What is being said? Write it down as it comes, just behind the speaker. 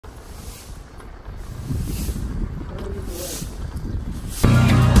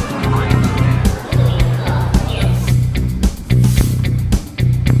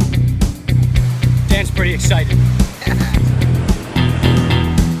excited.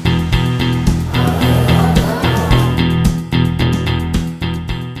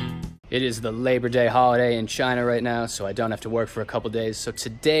 It is the Labor Day holiday in China right now, so I don't have to work for a couple days. So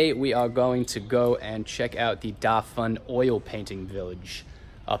today we are going to go and check out the Dafen Oil Painting Village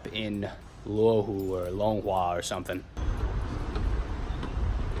up in Luohu or Longhua or something.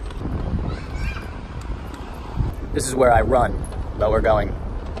 This is where I run, but we're going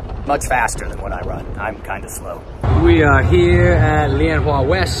much faster than when I run. I'm kind of slow. We are here at Lianhua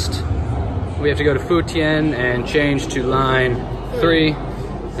West. We have to go to Futian and change to line 3.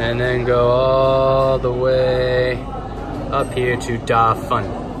 And then go all the way up here to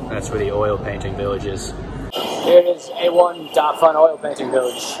Dafen. That's where the oil painting village is. Here it is, A1 Dafen Oil Painting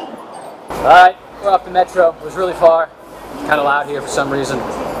Village. Alright, we're off the metro. It was really far. It's kind of loud here for some reason.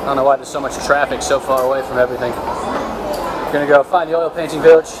 I don't know why there's so much traffic so far away from everything. We're gonna go find the oil painting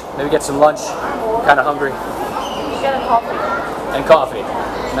village, maybe get some lunch. I'm kind of hungry. Get a coffee. And coffee.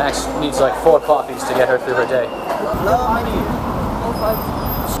 Max needs like 4 coffees to get her through her day.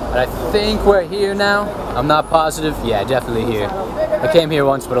 And I think we're here now. I'm not positive. Yeah, definitely here. I came here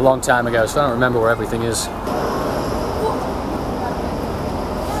once, but a long time ago, so I don't remember where everything is.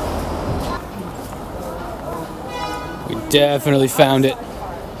 We definitely found it.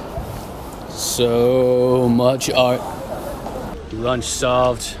 So much art. Lunch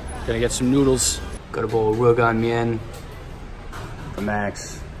solved. Gonna get some noodles. Got a bowl of rugan mian for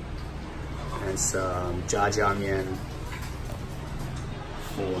Max. And some jjajangmian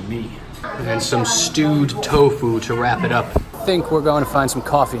for me. And then some stewed tofu to wrap it up. I think we're going to find some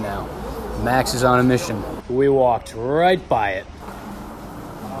coffee now. Max is on a mission. We walked right by it.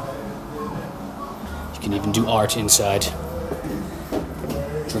 You can even do art inside.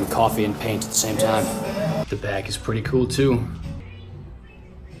 Drink coffee and paint at the same time. The back is pretty cool too.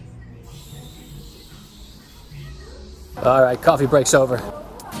 All right, coffee break's over.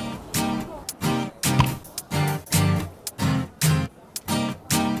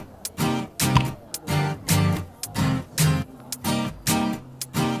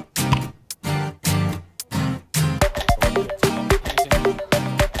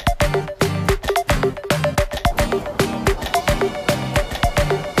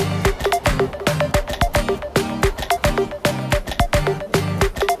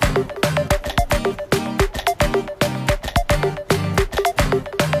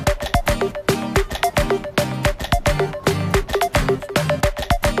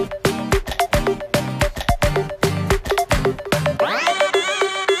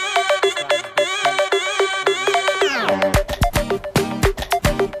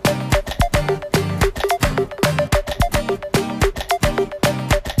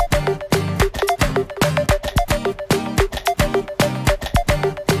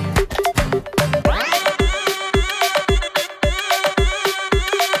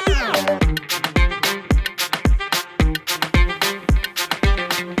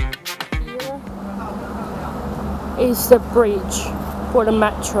 Is the bridge for the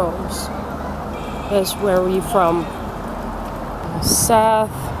metros. That's where we're from. Seth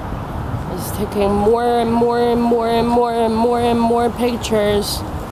is taking more and more and more and more and more and more pictures